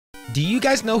Do you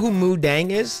guys know who Moo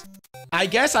Deng is? I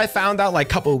guess I found out like a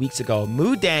couple of weeks ago.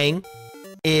 Moo Deng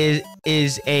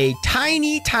is a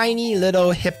tiny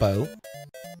little hippo.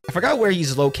 I forgot where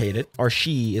he's located, or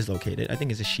she is located. I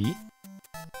think it's a she.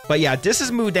 But yeah, this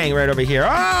is Moo Deng right over here.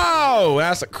 Oh,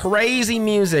 that's crazy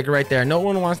music right there. No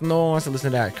one wants to listen to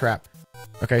that crap.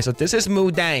 Okay, so this is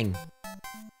Moo Deng.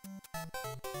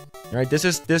 All right, this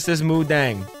is Moo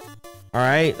Deng. All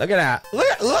right, look at that.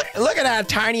 Look at that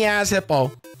tiny ass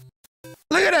hippo.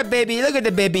 Look at that baby. Look at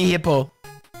the baby hippo.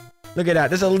 Look at that.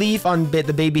 There's a leaf on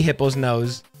the baby hippo's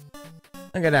nose.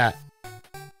 Look at that.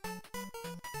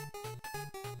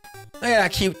 Look at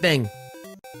that cute thing.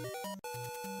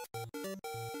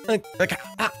 Like,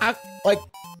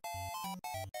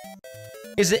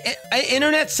 is it an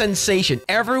internet sensation?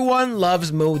 Everyone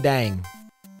loves Moo Deng.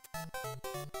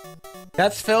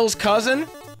 That's Phil's cousin.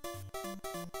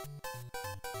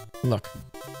 Look.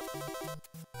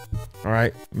 All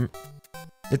right.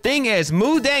 The thing is,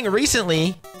 Moo Deng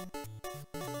recently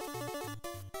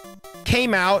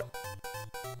came out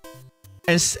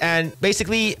and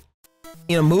basically,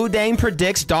 you know, Moo Deng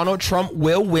predicts Donald Trump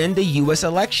will win the US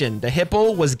election. The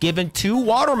hippo was given 2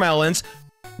 watermelons,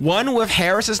 one with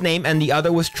Harris's name and the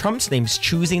other with Trump's name,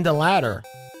 choosing the latter.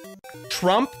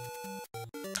 Trump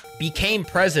became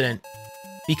president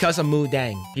because of Moo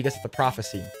Deng, because of the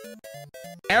prophecy.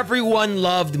 Everyone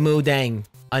loved Moo Deng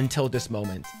until this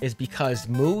moment, is because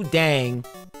Moo Deng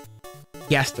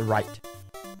guessed right.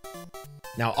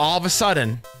 Now, all of a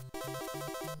sudden,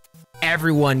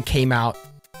 everyone came out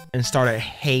and started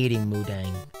hating Moo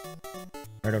Deng.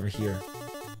 Right over here.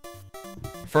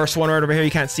 First one right over here,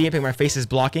 you can't see it because my face is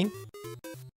blocking.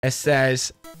 It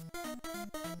says,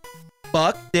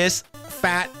 "Fuck this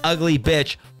fat, ugly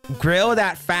bitch. Grill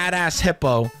that fat ass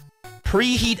hippo.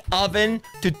 Preheat oven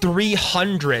to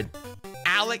 300.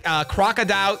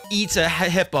 Crocodile eats a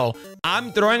hippo.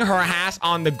 I'm throwing her ass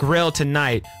on the grill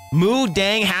tonight. Moo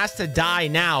Deng has to die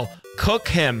now. Cook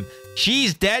him.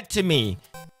 She's dead to me.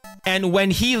 And when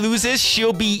he loses,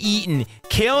 she'll be eaten.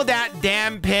 Kill that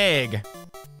damn pig."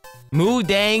 Moo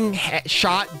Deng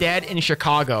shot dead in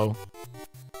Chicago.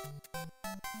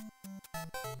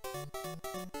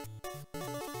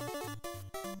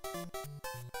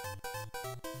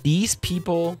 These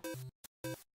people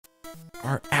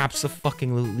are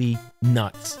abso-fucking-lutely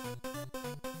nuts.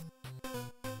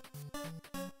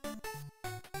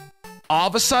 All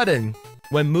of a sudden,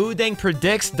 when Moo Deng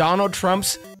predicts Donald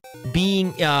Trump's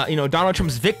Donald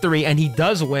Trump's victory, and he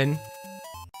does win,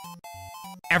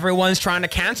 everyone's trying to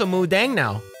cancel Moo Deng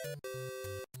now.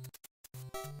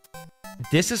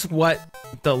 This is what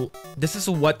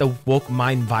the woke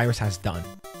mind virus has done.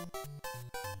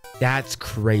 That's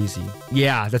crazy.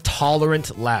 Yeah, the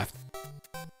tolerant left.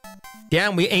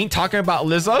 Damn, we ain't talking about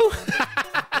Lizzo?